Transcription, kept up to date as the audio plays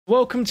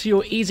Welcome to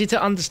your easy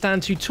to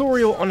understand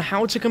tutorial on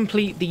how to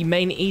complete the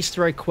main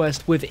Easter egg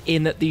quest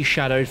within the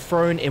Shadowed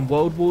Throne in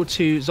World War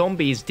II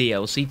Zombies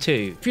DLC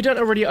 2. If you don't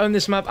already own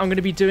this map, I'm going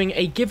to be doing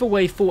a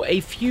giveaway for a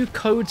few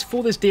codes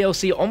for this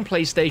DLC on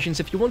PlayStation. So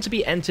if you want to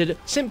be entered,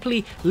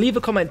 simply leave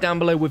a comment down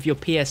below with your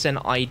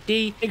PSN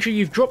ID. Make sure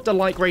you've dropped a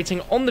like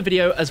rating on the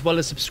video as well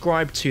as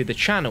subscribe to the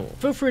channel.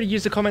 Feel free to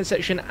use the comment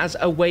section as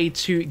a way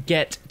to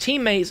get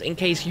teammates in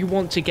case you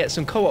want to get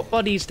some co-op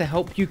buddies to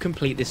help you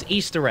complete this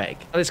Easter egg.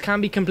 Now, this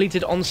can be completed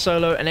on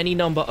solo and any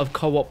number of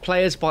co-op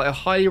players, but I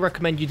highly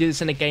recommend you do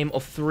this in a game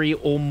of 3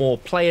 or more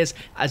players,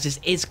 as this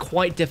is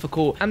quite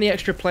difficult and the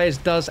extra players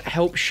does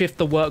help shift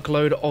the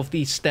workload of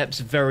these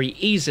steps very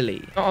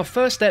easily. Now, our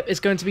first step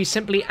is going to be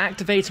simply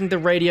activating the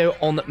radio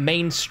on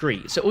Main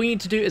Street. So all you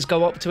need to do is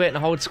go up to it and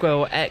hold square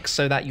or X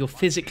so that you're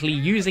physically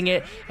using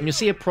it, and you'll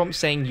see a prompt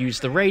saying use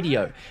the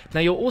radio.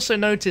 Now you'll also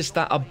notice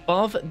that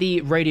above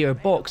the radio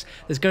box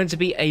there's going to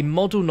be a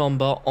model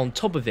number on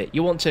top of it.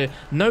 You want to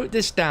note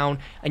this down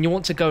and you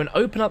want to go and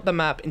open up the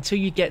map until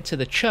you get to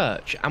the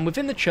church, and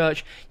within the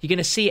church you're going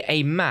to see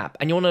a map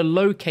and you want to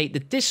locate the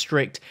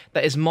district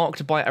that is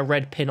marked by a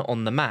red pin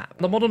on the map.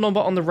 The model number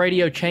on the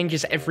radio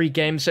changes every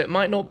game, so it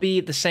might not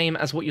be the same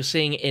as what you're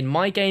seeing in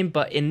my game,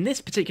 but in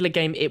this particular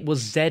game it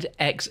was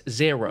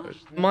ZX0.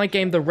 In my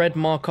game the red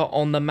marker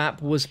on the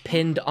map was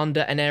pinned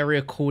under an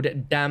area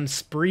called Dam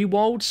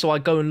Spreewald, so I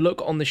go and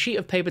look on the sheet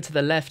of paper to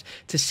the left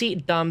to see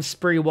Dam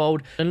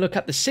Spreewald and look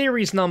at the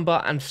series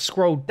number and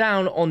scroll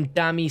down on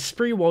Dammy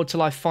Spreewald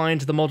till I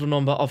find the model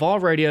number of our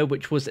radio,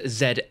 which was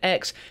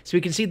ZX. So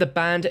we can see the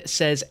band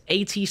says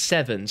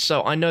 87,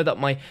 so I know that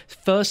my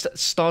first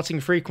starting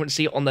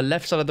frequency on the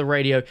left side of the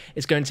radio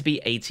is going to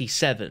be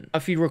 87.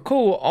 If you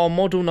recall, our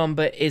model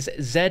number is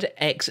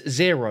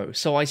ZX0,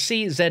 so I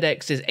see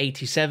ZX is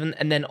 87,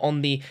 and then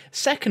on the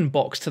second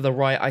box to the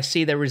right I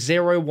see there is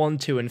 0, 1,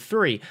 2 and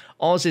 3.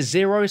 Ours is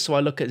 0, so I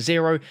look at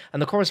 0,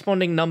 and the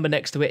corresponding number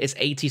next to it is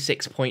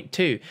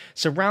 86.2.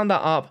 So round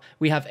that up,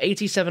 we have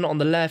 87 on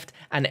the left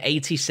and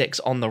 86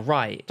 on the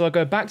right. So I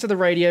go back to the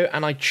radio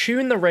and I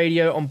tune the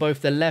radio on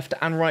both the left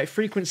and right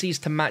frequencies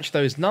to match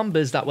those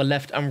numbers that were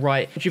left and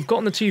right. If you've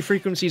gotten the two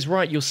frequencies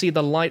right, you'll see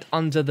the light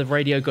under the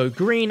radio go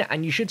green,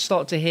 and you should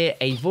start to hear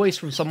a voice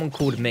from someone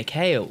called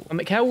Mikhail. And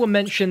Mikhail will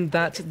mention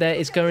that there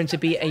is going to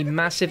be a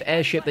massive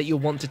airship that you'll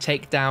want to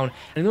take down,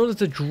 and in order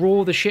to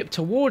draw the ship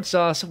towards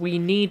us, we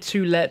need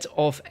to let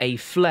off a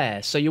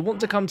flare. So you want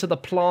to come to the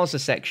plaza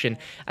section,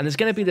 and there's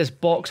going to be this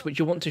box which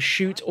you want to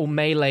shoot or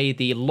melee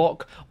the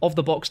lock of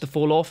the box to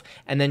fall off,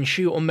 and then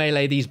shoot or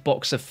melee these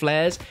box of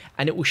flares,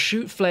 and it will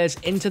shoot flares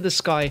into the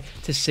sky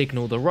to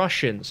signal the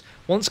Russians.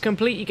 Once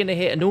complete, you're going to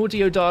hear an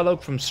audio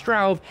dialogue from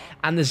Straub,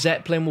 and the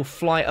Zeppelin will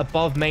fly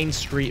above Main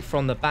Street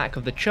from the back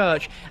of the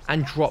church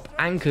and drop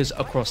anchors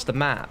across the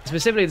map.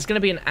 Specifically, there's going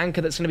to be an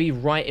anchor that's going to be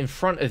right in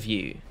front of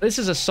you. This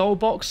is a soul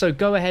box, so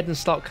go ahead and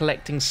start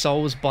collecting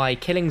souls by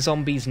killing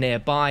zombies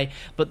nearby,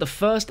 but the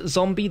first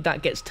zombie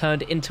that gets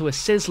turned into a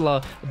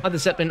sizzler by the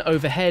Zeppelin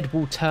overhead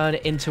will turn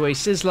into a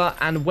sizzler,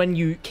 and when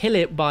you kill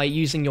it by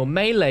using your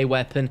melee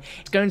weapon,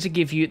 it's going to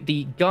give you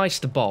the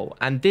Geist Bolt,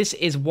 and this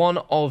is one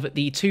of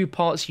the 2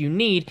 parts you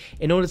need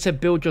in order to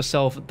build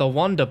yourself the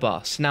Wonder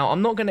Bus. Now,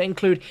 I'm not going to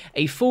include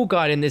a full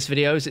guide in this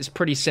video as it's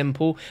pretty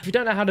simple. If you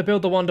don't know how to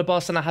build the Wonder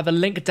Bus, then I have a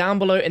link down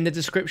below in the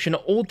description,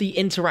 or the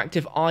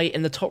interactive eye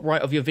in the top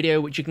right of your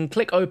video, which you can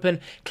click open,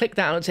 click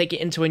that and it'll take you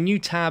into a new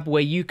tab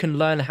where you can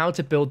learn how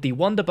to build the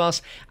Wonder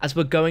Bus, as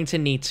we're going to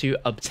need to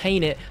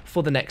obtain it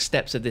for the next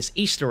steps of this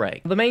Easter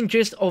egg. The main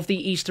gist of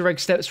the Easter egg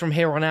steps from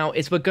here on out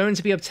is we're going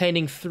to be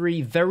obtaining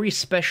 3 very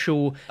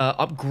special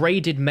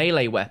upgraded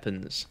melee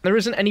weapons. There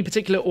isn't any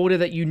particular order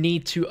that you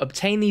need to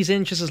obtain these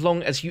in, just as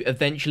long as you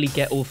eventually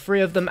get all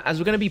 3 of them, as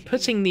we're going to be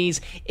putting these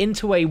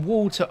into a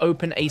wall to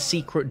open a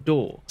secret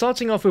door.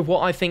 Starting off with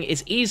what I think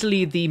is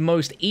easily the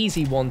most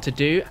easy one to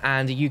do,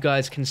 and you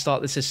guys can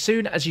start this as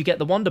soon as you get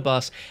the Wonder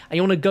Bus, and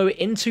you want to go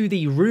into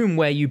the room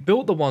where you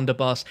built the Wonder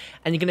Bus,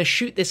 and you're going to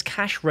shoot this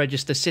cash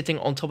register sitting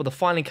on top of the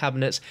filing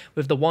cabinets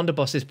with the Wonder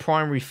Bus's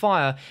primary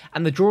fire,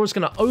 and the drawer is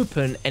going to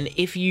open, and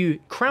if you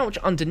crouch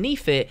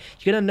underneath it,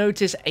 you're going to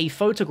notice a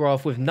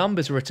photograph with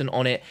numbers written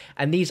on it,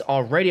 and these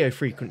are radio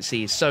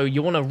frequencies. So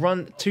you want to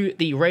run to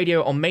the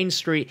radio on Main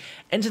Street,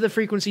 enter the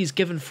frequencies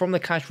given from the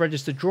cash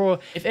register drawer.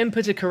 If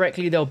inputted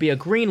correctly, there'll be a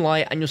green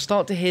light, and you'll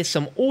start to hear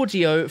some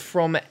audio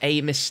from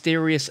a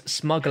mysterious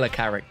smuggler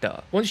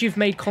character. Once you've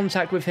made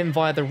contact with him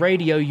via the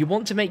radio, you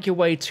want to make your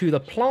way to the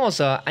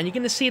plaza, and you're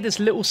going to see this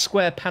little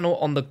square panel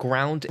on the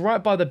ground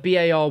right by the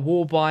BAR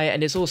wall by,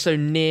 and it's also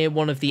near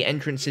one of the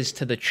entrances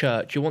to the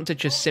church. You want to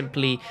just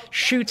simply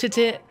shoot at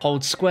it,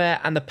 hold square,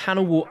 and the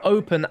panel will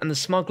open, and the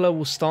smuggler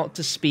will start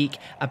to speak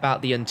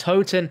about the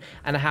Untoten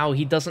and how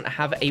he doesn't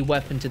have a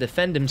weapon to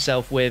defend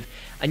himself with,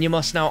 and you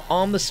must now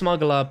arm the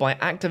smuggler by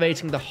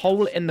activating the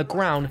hole in the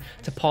ground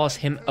to pass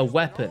him a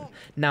weapon.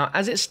 Now,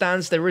 as it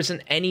stands, there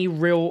isn't any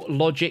real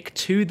logic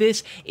to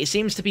this. It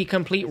seems to be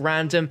complete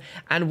random,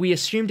 and we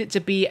assumed it to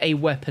be a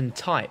weapon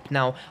type.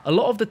 Now, a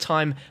lot of the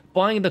time,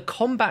 buying the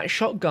combat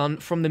shotgun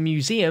from the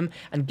museum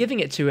and giving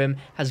it to him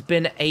has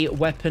been a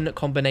weapon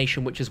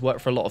combination which has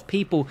worked for a lot of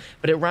people,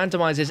 but it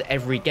randomizes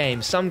every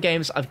game. Some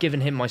games I've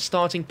given him my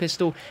starting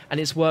pistol and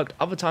it's worked.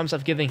 Other times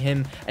I've given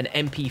him an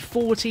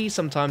MP40,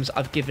 sometimes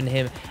I've given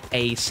him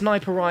a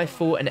sniper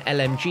rifle, an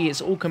LMG.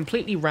 It's all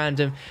completely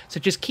random, so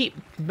just keep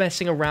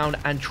messing around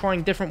and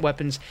trying different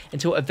weapons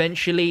until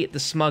eventually the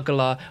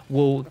smuggler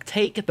will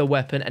take the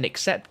weapon and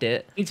accept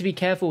it. You need to be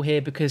careful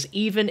here because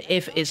even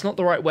if it's not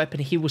the right weapon,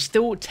 he will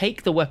still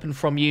take the weapon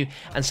from you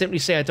and simply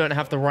say, I don't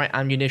have the right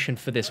ammunition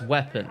for this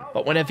weapon.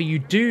 But whenever you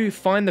do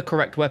find the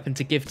correct weapon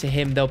to give to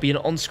him, there'll be an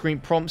on-screen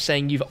prompt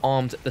saying you've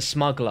armed the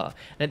smuggler.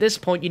 And at this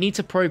point, you need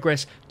to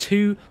progress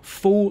 2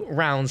 full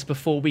rounds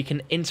before we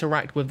can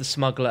interact with the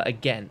smuggler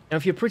again. Now,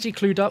 if you're pretty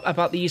clued up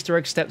about the Easter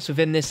egg steps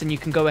within this, then you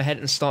can go ahead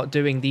and start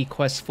doing the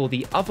quests for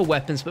the other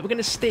weapons, but we're going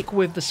to stick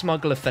with the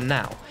smuggler for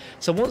now.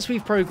 So once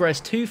we've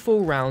progressed 2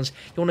 full rounds,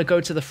 you want to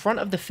go to the front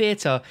of the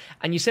theater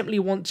and you simply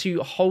want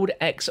to hold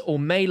X or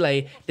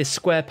melee this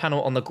square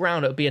panel on the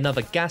ground. It'll be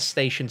another gas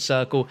station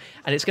circle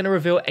and it's going to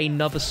reveal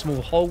another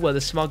small hole where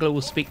the smuggler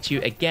will speak to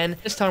you again.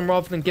 This time,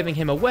 rather than giving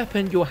him a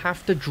weapon, you'll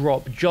have to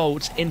drop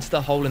jolts into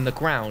the hole in the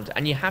ground,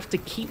 and you have to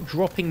keep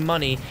dropping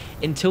money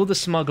until the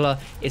smuggler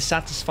is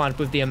satisfied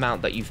with the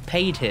amount that you've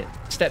paid him.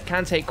 This step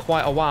can take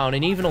quite a while,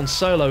 and even on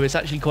solo it's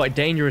actually quite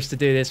dangerous to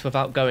do this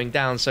without going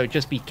down, so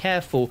just be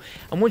careful.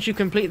 And once you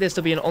complete this,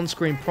 there'll be an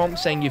on-screen prompt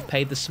saying you've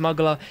paid the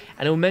smuggler,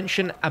 and it will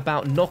mention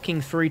about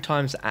knocking 3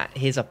 times at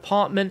his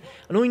apartment,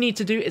 and all you need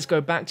to do is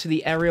go back to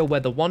the area where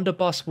the Wonder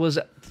Bus was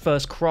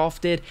first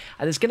crafted,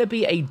 and there's going to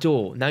be a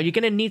door. Now you're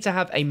going to need to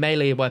have a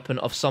melee weapon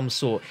of some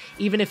sort,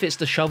 even if it's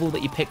the shovel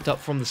that you picked up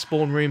from the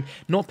spawn room.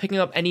 Not picking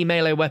up any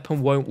melee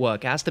weapon won't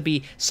work. It has to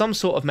be some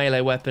sort of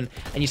melee weapon,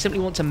 and you simply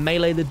want to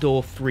melee the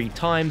door 3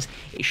 times.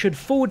 It should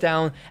fall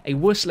down, a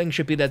whistling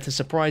should be there to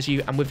surprise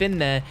you, and within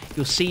there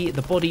you'll see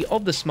the body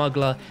of the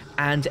smuggler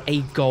and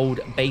a gold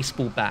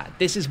baseball bat.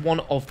 This is one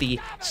of the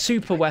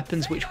super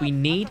weapons which we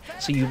need,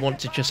 so you want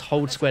to just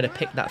hold square to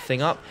pick that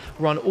thing up.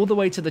 Run all the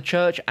way to the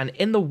church, and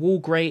in the wall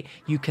grate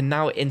you can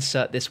now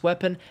insert this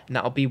weapon, and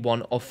that'll be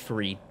 1 of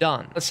 3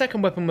 done. The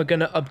second weapon we're going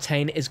to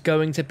obtain is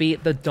going to be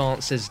the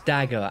Dancer's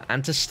Dagger,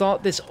 and to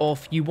start this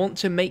off you want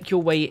to make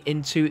your way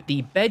into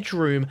the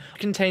bedroom,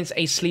 which contains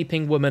a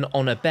sleeping woman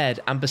on a bed,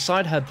 and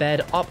beside her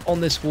bed up on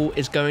this wall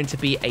is going to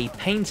be a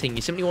painting.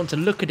 You simply want to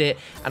look at it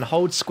and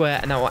hold square,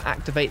 and that will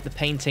activate the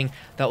painting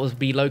that will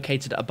be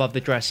located above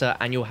the dresser,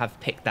 and you'll have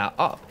picked that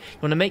up. You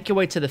want to make your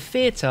way to the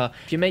theater.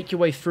 If you make your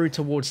way through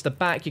towards the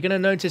back, you're going to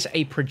notice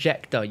a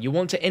projector. You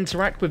want to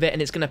interact with it,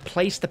 and it's going to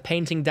place the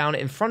painting down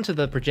in front of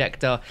the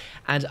projector,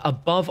 and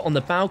above on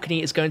the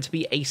balcony is going to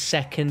be a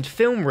second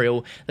film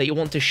reel that you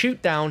want to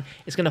shoot down.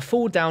 It's going to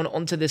fall down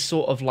onto this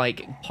sort of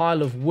like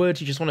pile of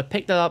wood. You just want to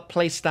pick that up,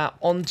 place that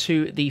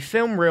onto the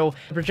film reel.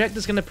 The projector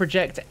is going to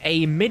project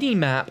a mini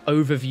map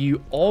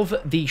overview of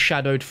the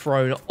shadowed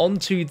throne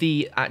onto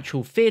the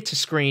actual theater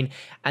screen,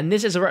 and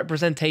this is a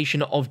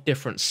representation of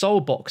different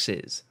soul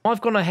boxes.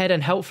 I've gone ahead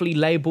and helpfully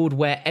labeled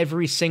where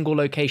every single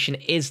location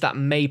is that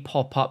may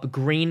pop up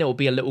green. It will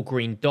be a little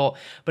green dot,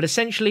 but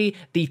essentially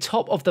the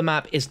top of the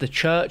map is the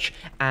church,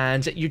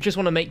 and you just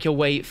want to make your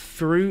way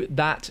through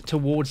that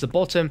towards the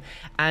bottom.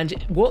 And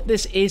what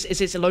this is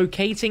it's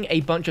locating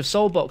a bunch of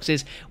soul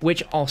boxes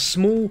which are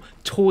small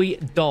toy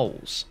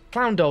dolls.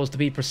 Clown dolls to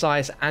be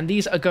precise, and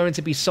these are going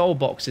to be soul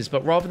boxes,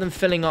 but rather than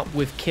filling up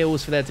with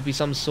kills for there to be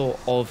some sort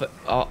of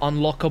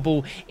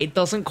unlockable, it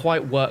doesn't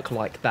quite work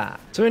like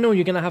that. So in all,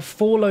 you're going to have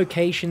 4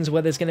 locations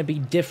where there's going to be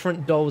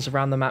different dolls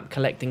around the map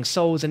collecting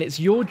souls, and it's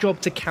your job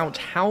to count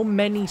how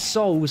many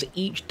souls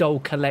each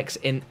doll collects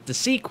in the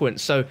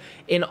sequence. So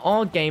in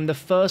our game, the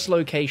first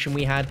location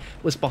we had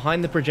was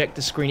behind the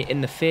projector screen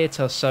in the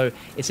theater, so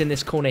it's in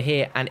this corner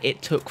here, and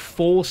it took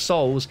 4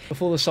 souls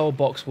before the soul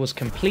box was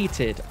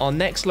completed. Our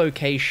next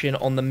location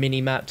on the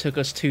mini-map took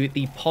us to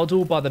the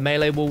puddle by the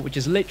melee wall, which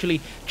is literally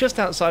just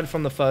outside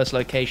from the first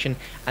location,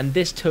 and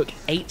this took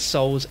 8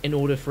 souls in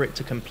order for it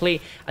to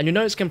complete. And you'll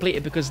know it's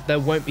completed because there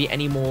won't be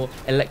any more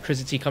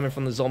electricity coming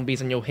from the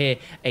zombies, and you'll hear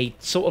a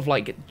sort of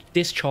like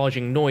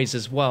discharging noise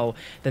as well.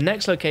 The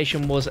next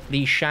location was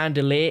the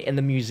chandelier in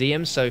the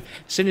museum, so as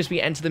soon as we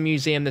enter the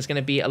museum there's going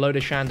to be a load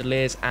of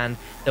chandeliers, and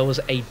there was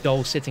a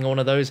doll sitting on one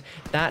of those.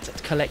 That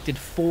collected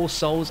 4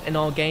 souls in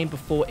our game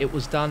before it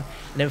was done.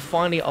 And then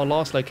finally our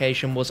last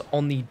location was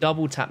on the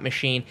double tap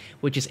machine,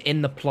 which is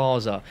in the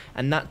plaza,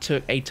 and that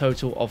took a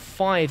total of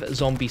 5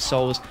 zombie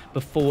souls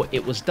before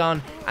it was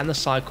done, and the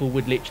cycle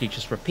would literally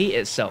just repeat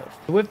itself.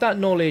 With that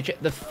knowledge,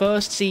 the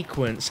first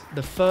sequence,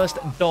 the first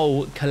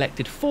doll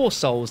collected 4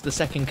 souls, the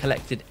second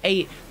collected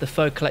 8, the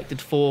third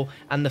collected 4,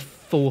 and the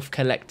fourth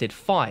collected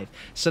 5.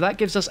 So that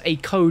gives us a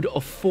code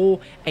of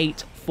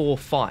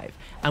 4845.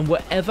 And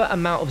whatever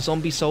amount of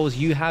zombie souls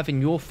you have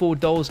in your 4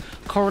 dolls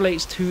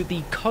correlates to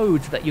the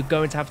code that you're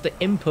going to have to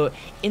input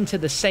into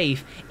the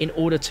safe in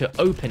order to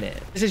open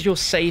it. This is your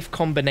safe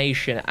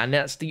combination, and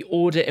that's the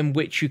order in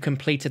which you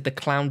completed the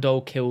clown doll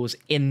kills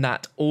in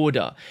that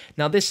order.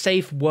 Now this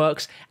safe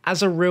works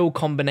as a real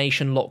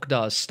combination lock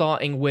does,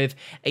 starting with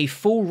a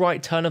full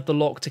right turn of the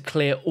lock to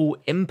clear all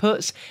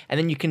inputs, and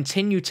then you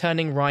continue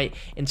turning right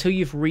until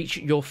you've reached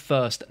your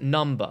first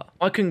number.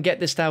 I couldn't get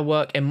this to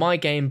work in my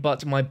game,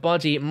 but my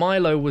buddy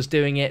Milo was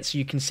doing it, so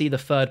you can see the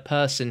third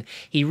person.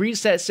 He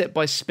resets it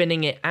by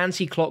spinning it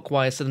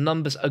anti-clockwise, so the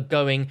numbers are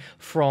going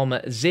from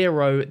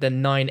 0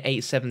 then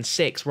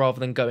 9876 rather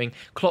than going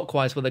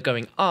clockwise where they're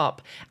going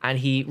up, and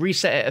he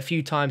reset it a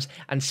few times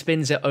and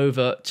spins it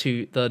over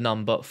to the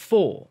number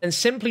 4, and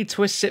simply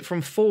twists it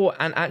from 4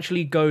 and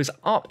actually goes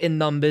up in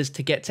numbers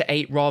to get to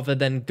 8 rather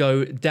than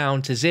go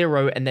down to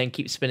 0 and then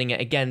keep spinning it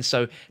again.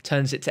 So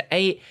turns it to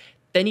 8,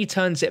 then he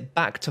turns it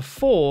back to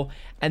 4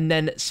 and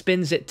then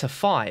spins it to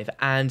 5,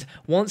 and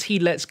once he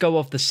lets go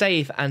of the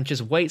safe and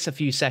just waits a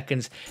few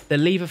seconds, the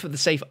lever for the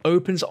safe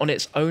opens on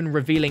its own,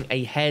 revealing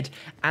a head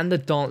and the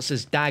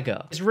dancer's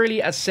dagger. It's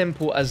really as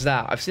simple as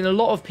that. I've seen a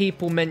lot of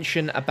people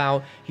mention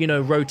about, you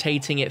know,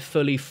 rotating it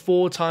fully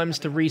 4 times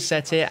to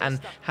reset it and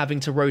having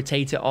to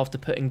rotate it after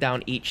putting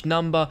down each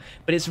number,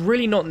 but it's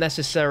really not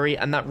necessary,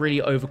 and that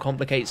really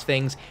overcomplicates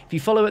things. If you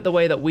follow it the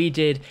way that we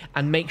did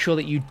and make sure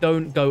that you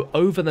don't go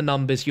over the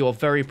numbers, you're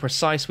very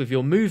precise with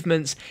your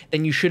movements,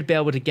 then you should be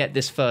able to get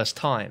this first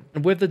time.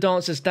 And with the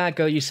dancer's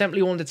dagger, you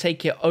simply want to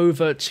take it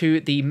over to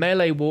the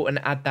melee wall and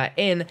add that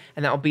in,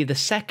 and that will be the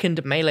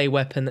second melee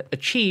weapon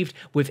achieved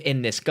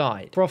within this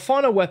guide. For our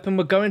final weapon,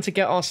 we're going to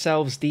get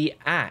ourselves the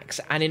axe,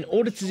 and in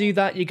order to do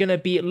that, you're going to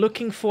be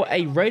looking for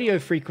a radio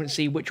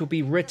frequency which will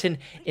be written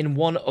in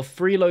one of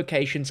 3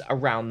 locations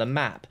around the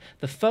map.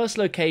 The first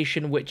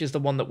location, which is the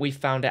one that we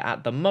found it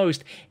at the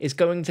most, is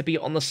going to be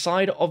on the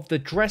side of the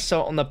dresser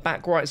on the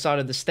back right side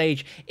of the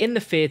stage in the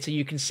theater.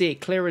 You can see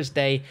it clear as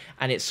day,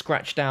 and it's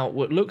scratched out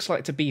what looks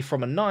like to be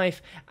from a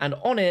knife, and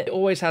on it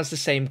always has the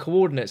same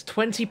coordinates,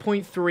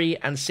 20.3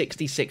 and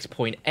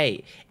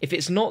 66.8. If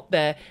it's not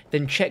there,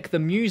 then check the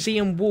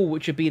museum wall,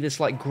 which would be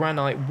this like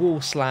granite wall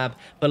slab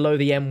below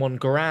the M1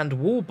 Grand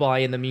wall by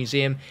in the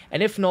museum,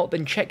 and if not,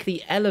 then check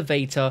the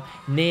elevator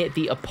near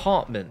the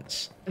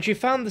apartments. Once you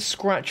found the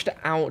scratched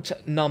out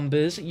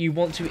numbers, you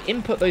want to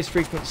input those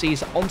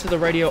frequencies onto the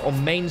radio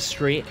on Main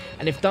Street,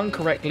 and if done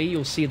correctly,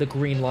 you'll see the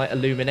green light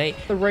illuminate.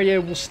 The radio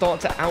will start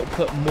to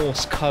output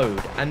Morse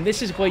code, and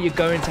this is where you're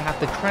going to have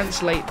to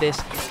translate this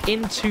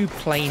into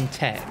plain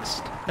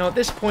text. Now at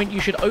this point,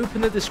 you should open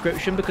the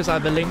description because I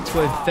have a link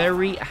to a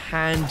very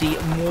handy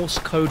Morse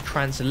code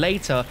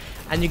translator,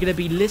 and you're going to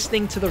be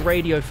listening to the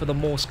radio for the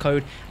Morse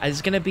code, and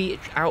it's going to be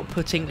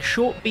outputting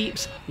short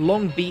beeps,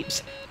 long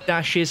beeps,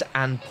 dashes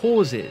and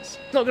pauses.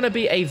 It's not going to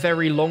be a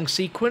very long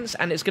sequence,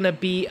 and it's going to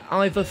be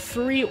either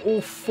 3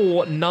 or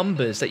 4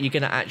 numbers that you're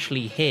going to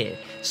actually hear.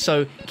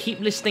 So keep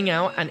listening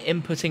out and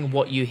inputting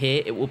what you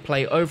hear. It will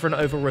play over and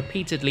over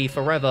repeatedly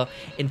forever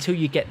until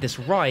you get this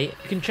right.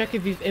 You can check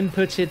if you've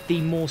inputted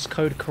the Morse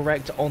code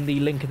correct on the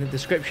link in the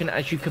description,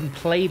 as you can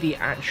play the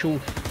actual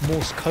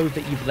Morse code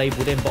that you've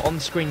labeled in, but on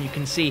the screen you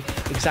can see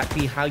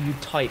exactly how you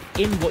type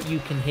in what you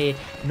can hear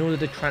in order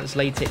to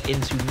translate it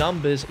into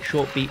numbers.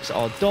 Short beeps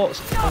are dots,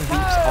 long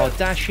beeps are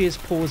dashes,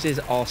 pauses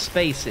are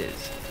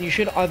spaces. You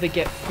should either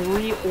get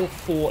 3 or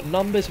 4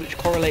 numbers which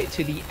correlate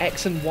to the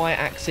X and Y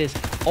axis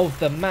of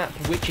the map,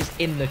 which is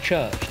in the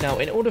church. Now,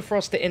 in order for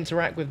us to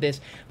interact with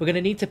this, we're going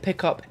to need to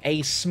pick up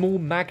a small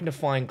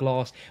magnifying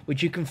glass,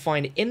 which you can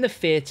find in the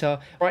theater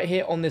right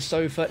here on this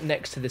sofa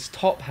next to this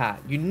top hat.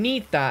 You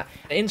need that.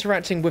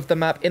 Interacting with the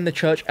map in the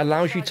church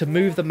allows you to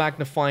move the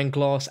magnifying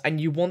glass,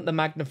 and you want the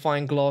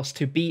magnifying glass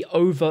to be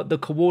over the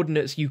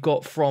coordinates you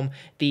got from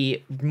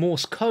the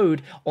Morse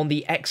code on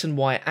the X and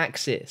Y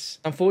axis.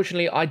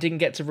 Unfortunately, I didn't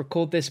get to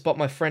record this, but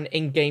my friend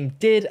in-game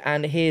did,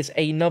 and here's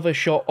another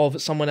shot of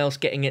someone else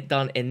getting it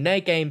done in their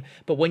game.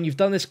 But when you've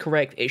done this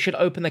correct, it should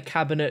open the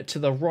cabinet to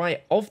the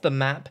right of the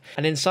map,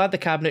 and inside the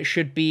cabinet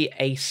should be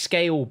a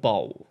scale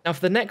bowl. Now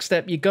for the next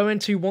step, you're going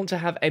to want to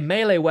have a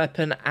melee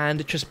weapon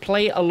and just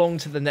play along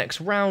to the next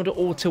round,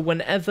 or to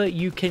whenever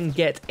you can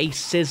get a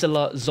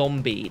sizzler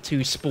zombie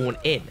to spawn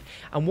in.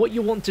 And what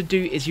you want to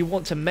do is you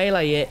want to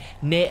melee it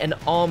near an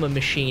armor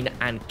machine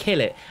and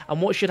kill it.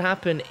 And what should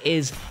happen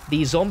is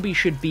the zombie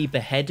should be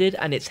beheaded,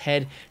 and its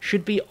head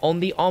should be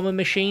on the armor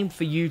machine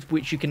for you,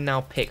 which you can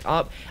now pick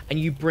up, and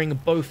you bring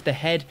both the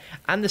head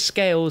and the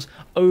scales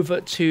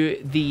over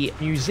to the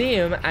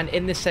museum. And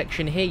in this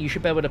section here, you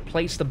should be able to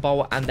place the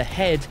bowl and the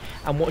head,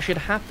 and what should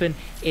happen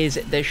is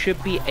there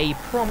should be a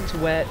prompt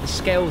where the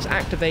scales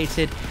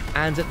activated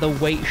and the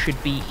weight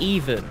should be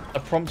even. A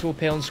prompt will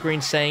appear on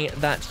screen saying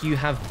that you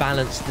have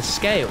balanced the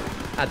scale.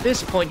 At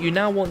this point, you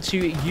now want to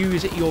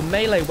use your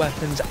melee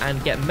weapons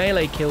and get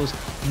melee kills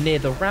near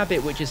the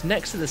rabbit, which is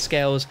next to the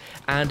scales,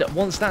 and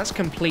once that's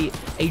complete,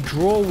 a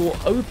drawer will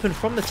open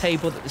from the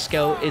table that the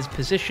scale is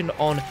positioned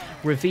on,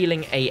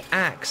 revealing a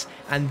axe,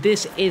 and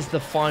this is the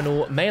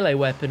final melee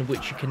weapon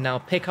which you can now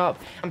pick up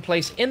and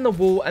place in the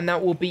wall, and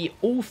that will be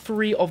all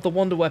 3 of the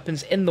wonder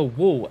weapons in the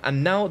wall,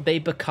 and now they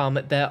become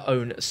their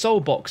own soul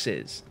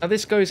boxes. Now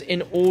this goes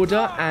in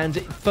order,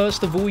 and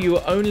first of all you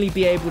will only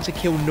be able to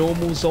kill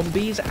normal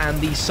zombies, and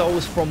the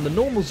souls from the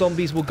normal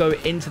zombies will go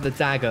into the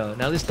dagger.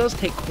 Now this does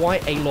take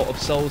quite a lot of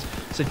souls,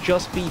 so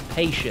just be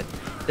patient.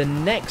 The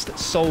next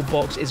soul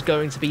box is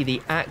going to be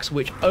the axe,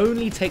 which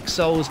only takes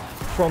souls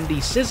from the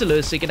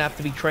sizzlers, so you're gonna have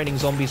to be training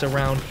zombies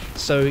around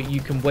so you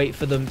can wait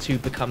for them to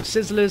become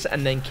sizzlers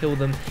and then kill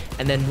them.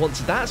 And then once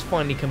that's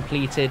finally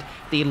completed,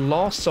 the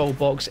last soul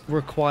box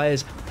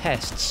requires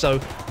pests, so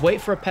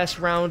wait for a pest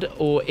round,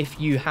 or if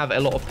you have a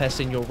lot of pests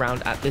in your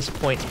round at this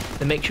point,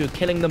 then make sure you're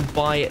killing them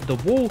by the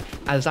wall,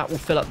 as that will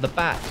fill up the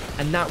back,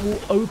 and that will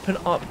open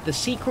up the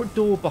secret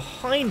door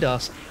behind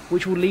us,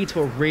 which will lead to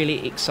a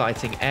really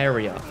exciting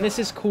area. And this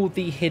is called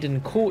the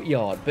hidden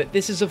courtyard, but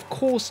this is of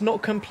course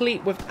not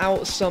complete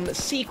without some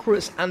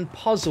secrets and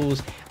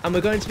puzzles, and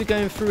we're going to be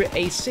going through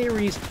a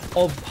series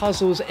of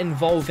puzzles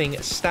involving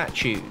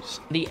statues.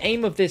 The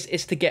aim of this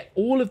is to get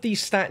all of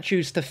these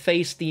statues to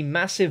face the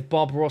massive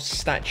Barbarossa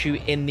statue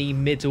in the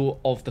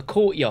middle of the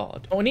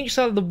courtyard. On each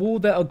side of the wall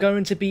there are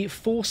going to be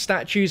 4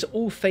 statues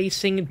all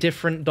facing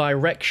different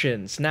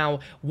directions. Now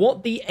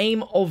what the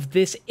aim of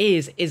this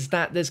is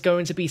that there's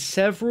going to be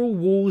several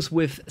walls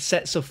with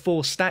sets of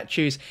 4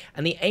 statues,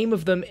 and the aim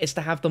of them is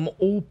to have them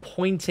all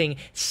pointing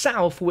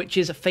south, which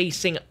is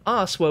facing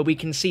us, where we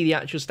can see the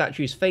actual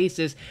statue's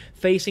faces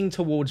facing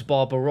towards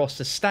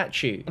Barbarossa's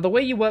statue. The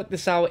way you work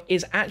this out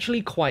is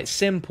actually quite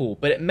simple,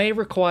 but it may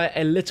require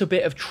a little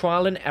bit of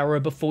trial and error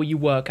before you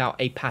work out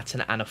a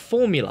pattern and a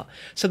formula.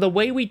 So the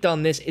way we've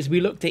done this is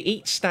we looked at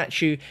each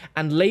statue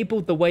and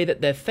labeled the way that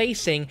they're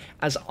facing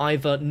as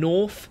either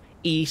north,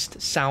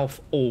 east, south,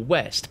 or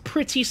west.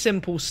 Pretty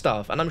simple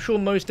stuff, and I'm sure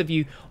most of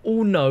you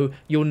all know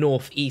your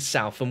north, east,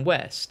 south, and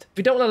west. If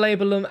you don't want to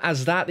label them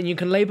as that, then you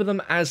can label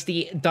them as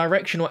the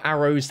directional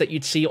arrows that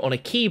you'd see on a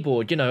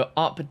keyboard, you know,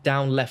 up,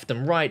 down, left,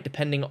 and right,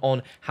 depending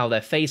on how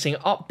they're facing.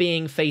 Up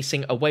being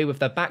facing away with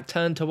their back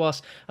turned to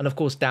us, and of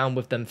course down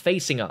with them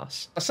facing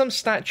us. Some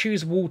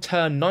statues will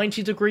turn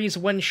 90 degrees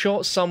when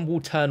shot, some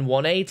will turn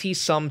 180,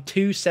 some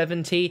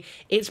 270.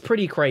 It's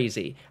pretty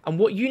crazy, and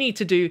what you need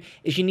to do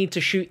is you need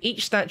to shoot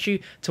each statue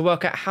to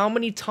work out how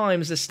many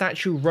times the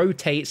statue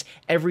rotates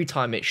every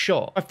time it's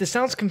shot. If this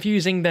sounds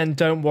confusing, then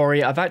don't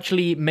worry, I've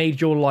actually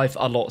made your life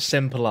a lot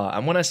simpler.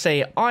 And when I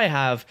say I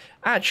have,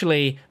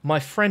 actually, my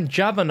friend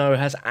Javano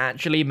has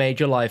actually made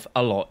your life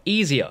a lot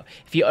easier.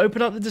 If you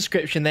open up the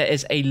description, there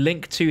is a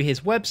link to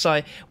his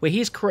website where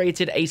he's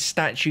created a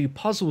statue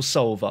puzzle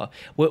solver,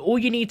 where all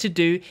you need to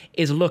do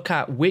is look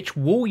at which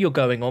wall you're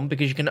going on,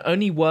 because you can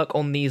only work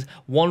on these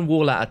one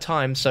wall at a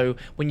time. So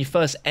when you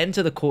first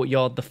enter the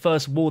courtyard, the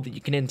first wall that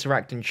you can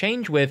interact and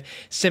change with,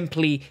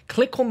 simply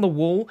click on the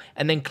wall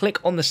and then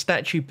click on the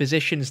statue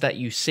positions that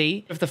you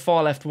see. If the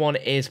far left one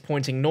is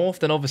pointing north,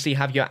 then obviously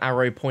have your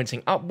arrow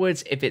pointing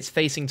upwards. If it's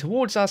facing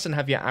towards us, and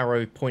have your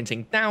arrow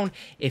pointing down.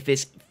 If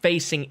it's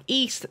facing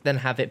east, then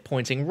have it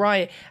pointing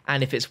right,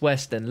 and if it's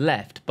west, then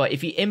left. But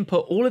if you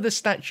input all of the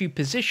statue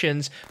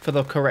positions for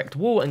the correct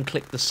wall and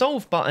click the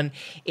solve button,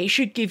 it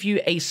should give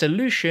you a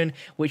solution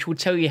which will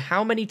tell you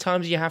how many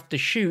times you have to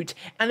shoot,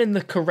 and in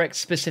the correct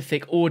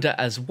specific order,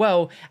 as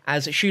well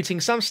as shooting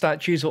some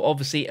statues will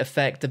obviously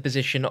affect the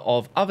position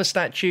of other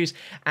statues,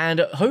 and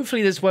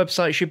hopefully this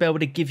website should be able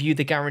to give you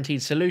the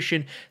guaranteed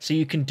solution so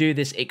you can do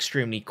this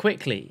extremely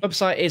quickly. The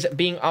website is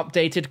being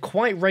updated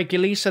quite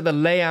regularly, so the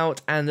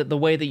layout and the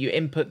way that you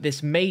input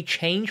this may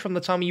change from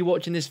the time you're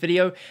watching this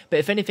video, but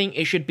if anything,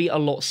 it should be a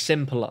lot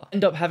simpler.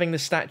 End up having the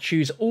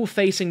statues all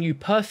facing you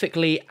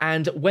perfectly,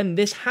 and when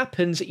this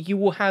happens, you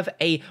will have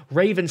a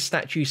raven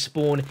statue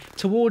spawn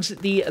towards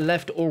the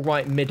left or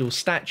right middle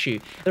statue.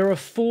 There are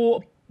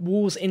 4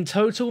 walls in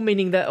total,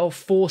 meaning there are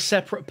 4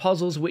 separate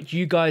puzzles which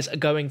you guys are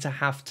going to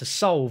have to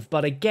solve.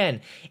 But again,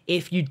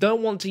 if you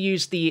don't want to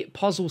use the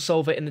puzzle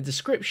solver in the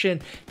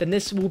description, then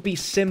this will be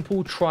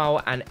simple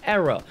trial and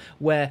error,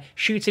 where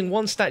shooting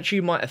one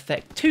statue might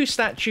affect 2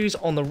 statues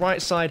on the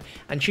right side,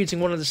 and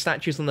shooting one of the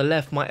statues on the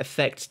left might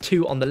affect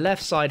 2 on the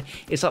left side.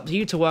 It's up to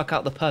you to work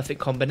out the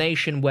perfect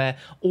combination where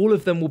all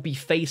of them will be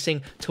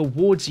facing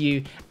towards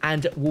you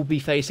and will be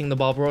facing the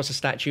Barbarossa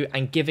statue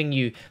and giving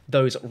you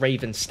those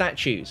raven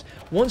statues.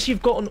 Once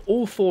you've gotten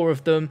all 4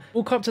 of them,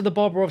 walk up to the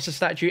Barbarossa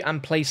statue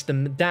and place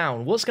them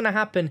down. What's going to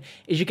happen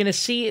is you're going to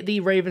see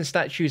the raven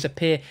statues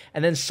appear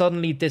and then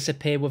suddenly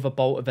disappear with a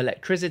bolt of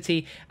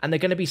electricity, and they're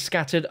going to be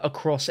scattered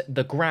across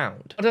the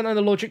ground. I don't know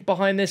the logic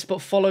behind this,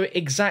 but follow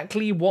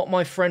exactly what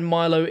my friend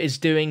Milo is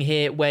doing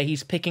here, where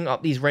he's picking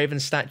up these raven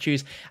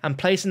statues and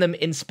placing them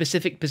in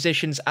specific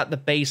positions at the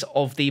base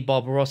of the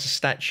Barbarossa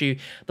statue.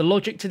 The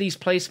logic to these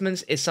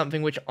placements is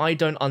something which I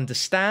don't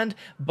understand,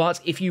 but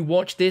if you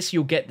watch this,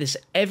 you'll get this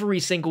every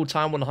single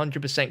time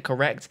 100%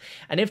 correct,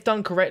 and if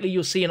done correctly,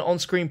 you'll see an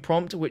on-screen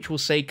prompt which will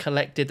say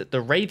collected the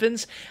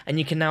ravens, and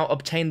you can now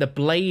obtain the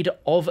blade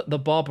of the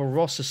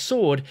Barbarossa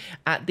sword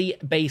at the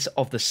base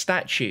of the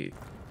statue.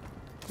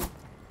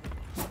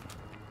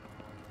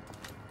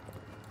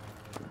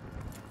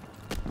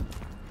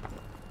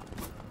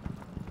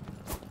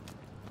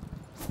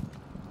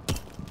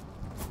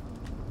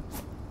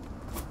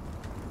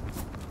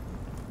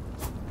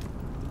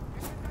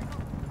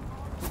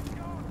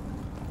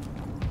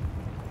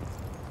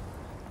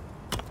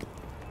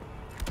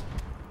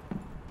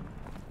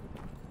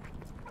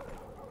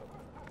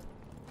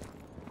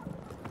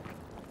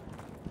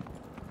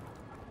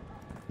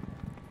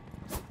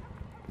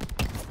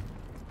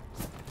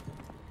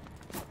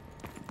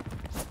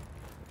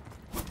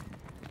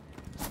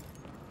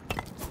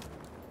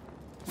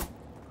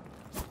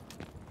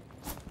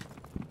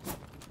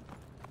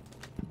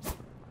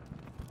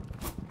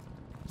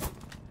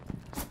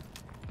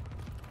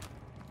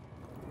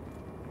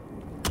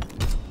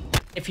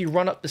 If you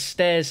run up the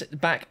stairs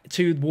back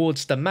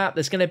towards the map,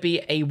 there's going to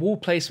be a wall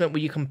placement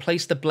where you can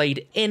place the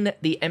blade in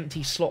the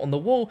empty slot on the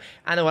wall,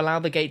 and it'll allow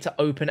the gate to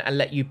open and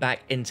let you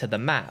back into the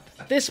map.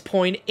 At this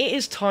point, it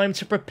is time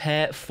to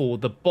prepare for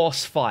the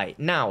boss fight.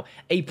 Now,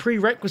 a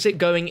prerequisite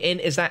going in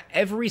is that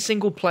every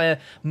single player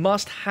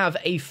must have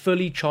a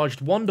fully charged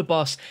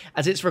Wonderbuss,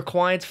 as it's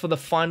required for the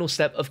final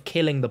step of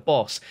killing the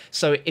boss.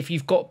 So if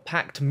you've got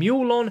packed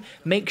Mule on,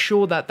 make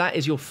sure that that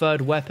is your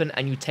third weapon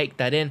and you take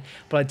that in.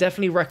 But I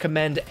definitely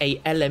recommend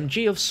a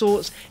LMG of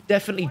sorts,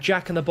 definitely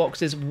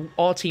Jack-in-the-Boxes.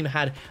 Our team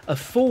had a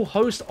full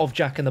host of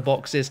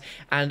Jack-in-the-Boxes,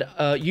 and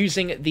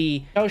using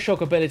the Shell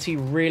Shock ability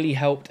really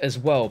helped as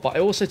well. But I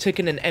also took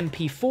in an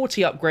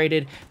MP40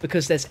 upgraded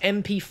because there's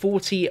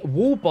MP40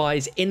 wall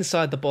buys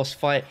inside the boss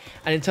fight,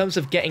 and in terms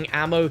of getting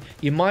ammo,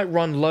 you might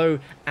run low,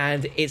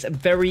 and it's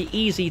very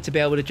easy to be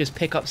able to just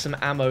pick up some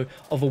ammo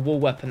of a wall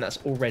weapon that's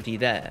already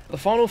there. The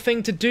final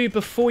thing to do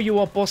before you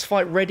are boss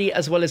fight ready,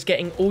 as well as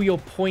getting all your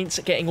points,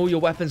 getting all your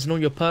weapons and all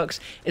your perks,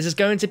 is there's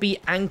going to be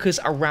anchors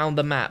around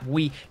the map.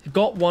 We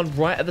got one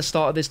right at the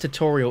start of this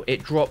tutorial.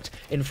 It dropped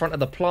in front of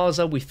the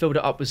plaza. We filled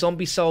it up with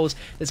zombie souls.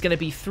 There's going to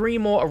be 3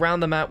 more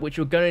around the map, which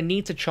you're going to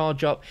need to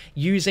charge up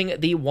using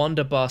the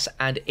Wonderbuss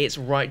and its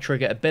right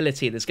trigger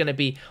ability. There's going to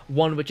be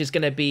one which is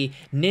going to be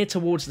near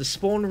towards the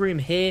spawn room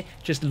here,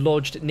 just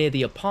lodged near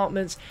the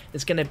apartments.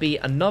 There's going to be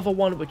another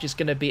one which is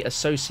going to be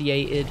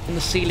associated in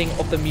the ceiling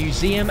of the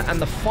museum, and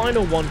the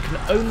final one can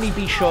only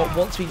be shot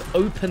once we've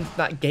opened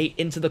that gate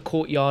into the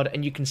courtyard,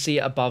 and you can see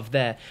it above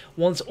there.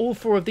 Once all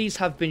 4 of these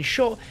have been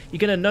shot, you're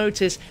going to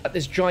notice that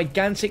this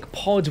gigantic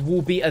pod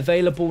will be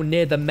available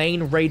near the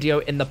main radio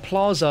in the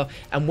plaza,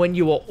 and when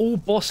you are all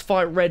boss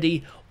fight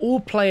ready, all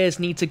players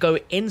need to go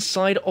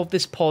inside of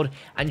this pod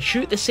and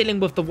shoot the ceiling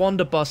with the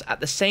Wonderbuss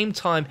at the same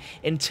time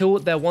until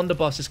their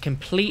Wonderbuss is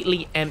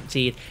completely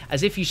emptied.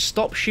 As if you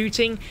stop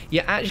shooting,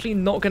 you're actually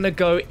not going to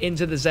go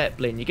into the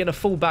Zeppelin. You're going to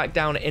fall back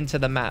down into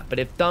the map. But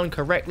if done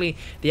correctly,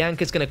 the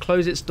anchor is going to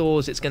close its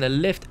doors. It's going to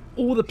lift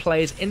all the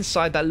players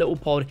inside that little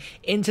pod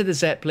into the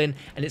Zeppelin,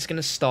 and it's going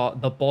to start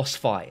the boss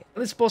fight.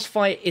 This boss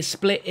fight is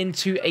split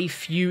into a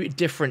few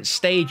different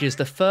stages.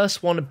 The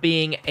first one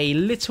being a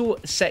little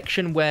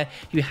section where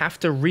you have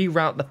to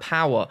reroute the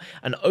power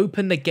and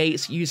open the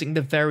gates using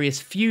the various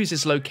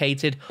fuses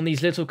located on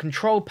these little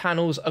control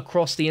panels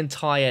across the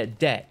entire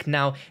deck.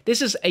 Now,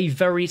 this is a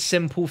very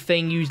simple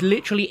thing. You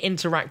literally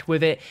interact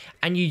with it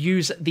and you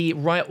use the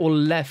right or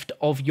left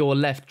of your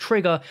left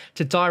trigger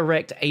to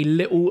direct a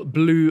little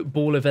blue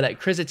ball of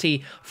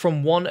electricity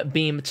from one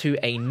beam to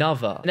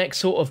another. The next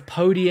sort of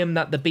podium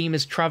that the beam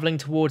is traveling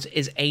towards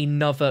is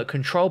another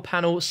control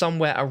panel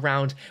somewhere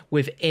around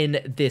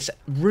within this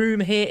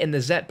room here in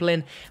the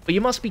Zeppelin, but you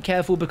must be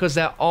careful because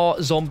there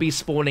are zombies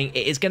spawning.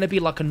 It is going to be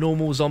like a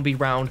normal zombie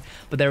round,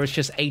 but there is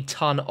just a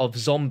ton of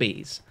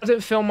zombies. I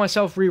didn't film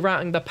myself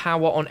rerouting the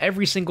power on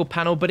every single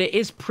panel, but it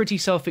is pretty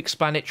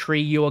self-explanatory.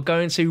 You are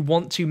going to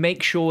want to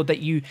make sure that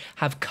you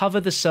have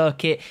covered the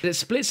circuit. It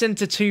splits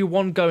into 2,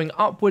 one going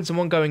upwards and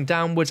one going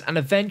downwards, and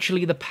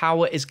eventually the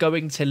power is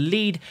going to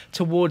lead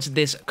towards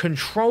this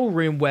control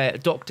room where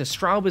Dr.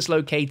 Straub is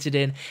located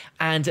in,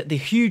 and the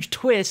huge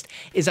twist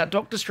is that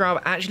Dr.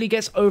 Straub actually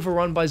gets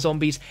overrun by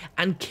zombies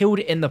and killed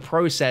in the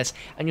process,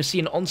 and you'll see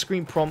an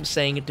on-screen prompt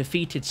saying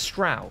defeated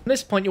Straub. At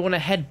this point, you want to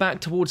head back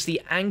towards the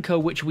anchor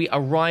which we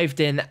arrived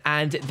in,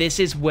 and this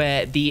is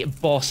where the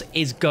boss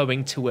is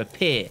going to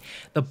appear.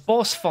 The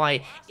boss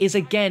fight is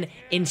again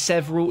in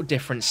several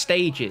different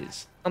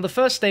stages. And the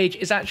first stage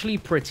is actually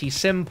pretty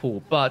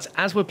simple, but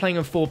as we're playing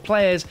with 4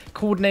 players,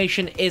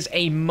 coordination is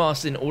a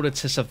must in order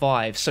to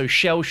survive. So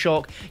Shell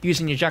Shock,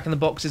 using your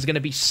Jack-in-the-Box, is going to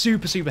be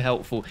super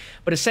helpful.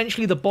 But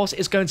essentially the boss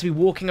is going to be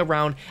walking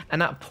around,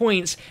 and at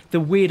points,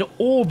 the weird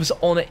orbs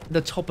on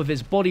the top of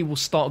his body will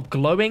start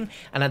glowing,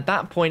 and at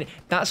that point,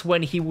 that's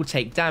when he will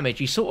take damage.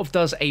 He sort of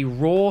does a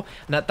roar,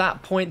 and at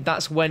that point,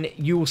 that's when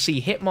you will see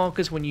hit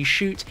markers when you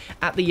shoot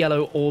at the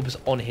yellow orbs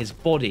on his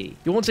body.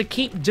 You want to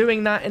keep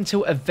doing that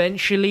until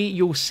eventually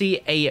you'll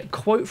see a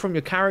quote from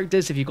your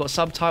characters. If you've got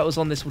subtitles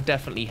on, this will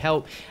definitely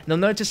help. And you'll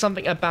notice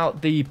something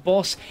about the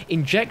boss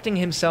injecting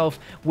himself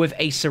with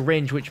a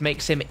syringe, which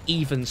makes him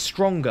even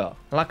stronger.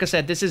 Like I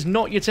said, this is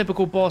not your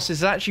typical boss. This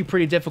is actually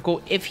pretty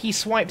difficult. If he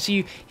swipes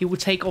you, he will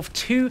take off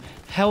 2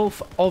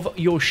 health of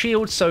your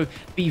shield, so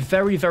be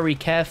very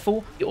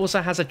careful. He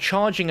also has a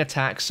charging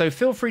attack, so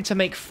feel free to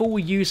make full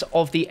use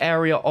of the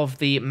area of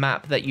the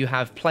map that you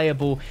have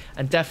playable,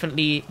 and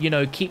definitely, you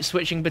know, keep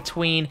switching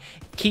between,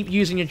 keep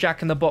using your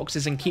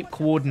Jack-in-the-Boxes and keep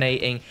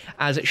coordinating,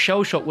 as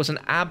Shell Shock was an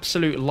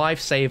absolute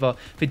lifesaver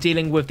for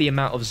dealing with the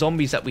amount of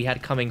zombies that we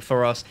had coming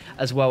for us,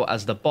 as well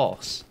as the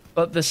boss.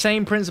 But the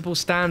same principle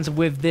stands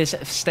with this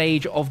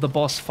stage of the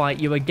boss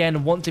fight. You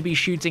again want to be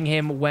shooting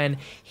him when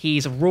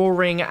he's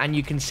roaring and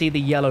you can see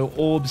the yellow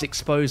orbs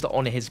exposed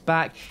on his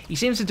back. He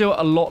seems to do it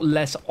a lot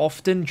less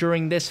often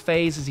during this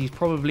phase, as he's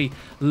probably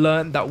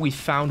learned that we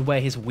found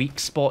where his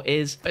weak spot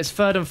is. His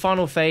third and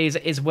final phase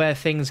is where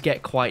things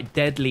get quite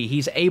deadly.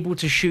 He's able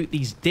to shoot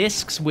these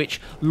discs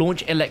which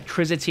launch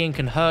electricity and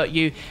can hurt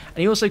you, and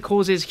he also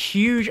causes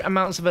huge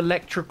amounts of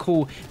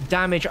electrical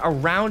damage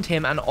around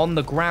him and on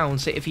the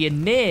ground. So if you're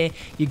near,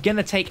 you're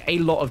gonna take a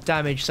lot of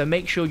damage, so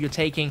make sure you're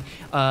taking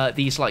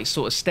these like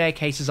sort of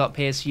staircases up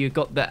here so you've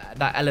got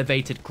that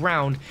elevated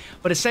ground.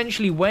 But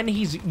essentially when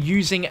he's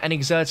using and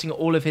exerting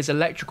all of his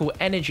electrical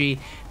energy,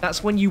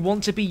 that's when you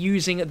want to be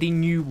using the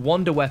new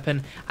wonder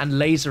weapon and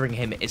lasering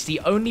him. It's the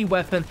only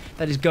weapon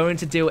that is going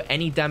to deal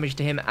any damage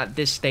to him at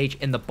this stage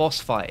in the boss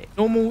fight.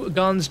 Normal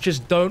guns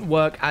just don't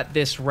work at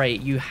this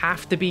rate. You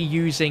have to be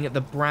using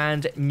the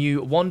brand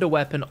new wonder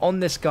weapon on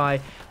this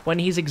guy when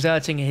he's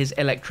exerting his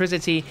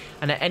electricity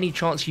and at any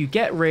chance you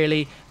get,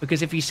 really,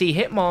 because if you see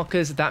hit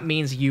markers, that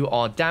means you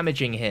are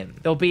damaging him.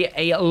 There'll be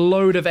a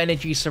load of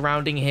energy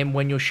surrounding him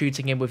when you're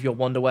shooting him with your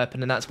wonder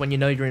weapon, and that's when you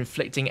know you're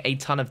inflicting a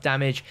ton of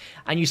damage,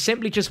 and you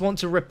simply just want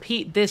to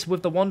repeat this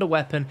with the wonder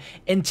weapon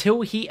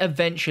until he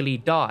eventually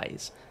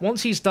dies.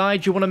 Once he's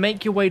died, you want to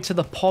make your way to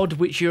the pod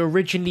which you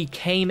originally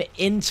came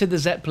into the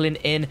Zeppelin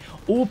in,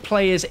 all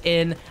players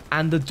in,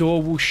 and the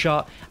door will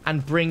shut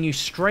and bring you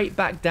straight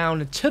back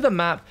down to the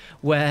map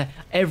where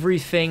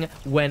everything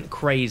went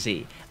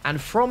crazy. And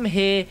from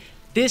here,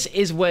 this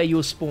is where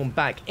you'll spawn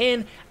back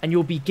in and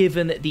you'll be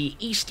given the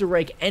Easter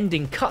egg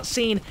ending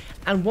cutscene,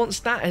 and once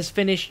that has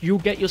finished, you'll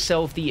get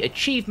yourself the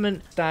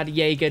achievement Dad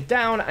Jaeger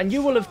down and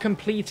you will have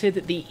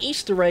completed the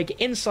Easter egg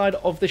inside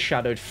of the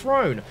Shadowed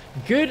Throne.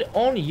 Good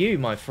on you,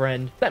 my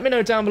friend. Let me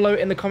know down below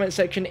in the comment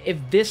section if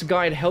this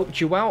guide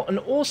helped you out, and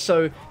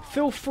also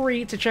feel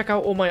free to check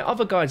out all my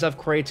other guides I've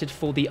created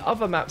for the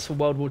other maps for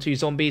World War II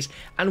Zombies,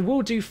 and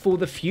will do for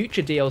the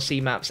future DLC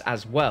maps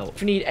as well.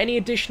 If you need any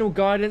additional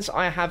guidance,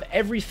 I have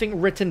everything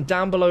written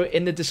down below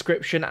in the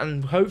description,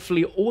 and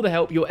hopefully all the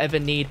help you'll ever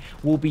need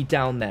will be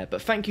down there.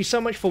 But thank you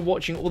so much for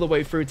watching all the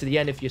way through to the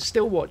end if you're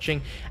still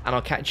watching, and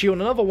I'll catch you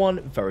on another one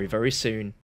very, very soon.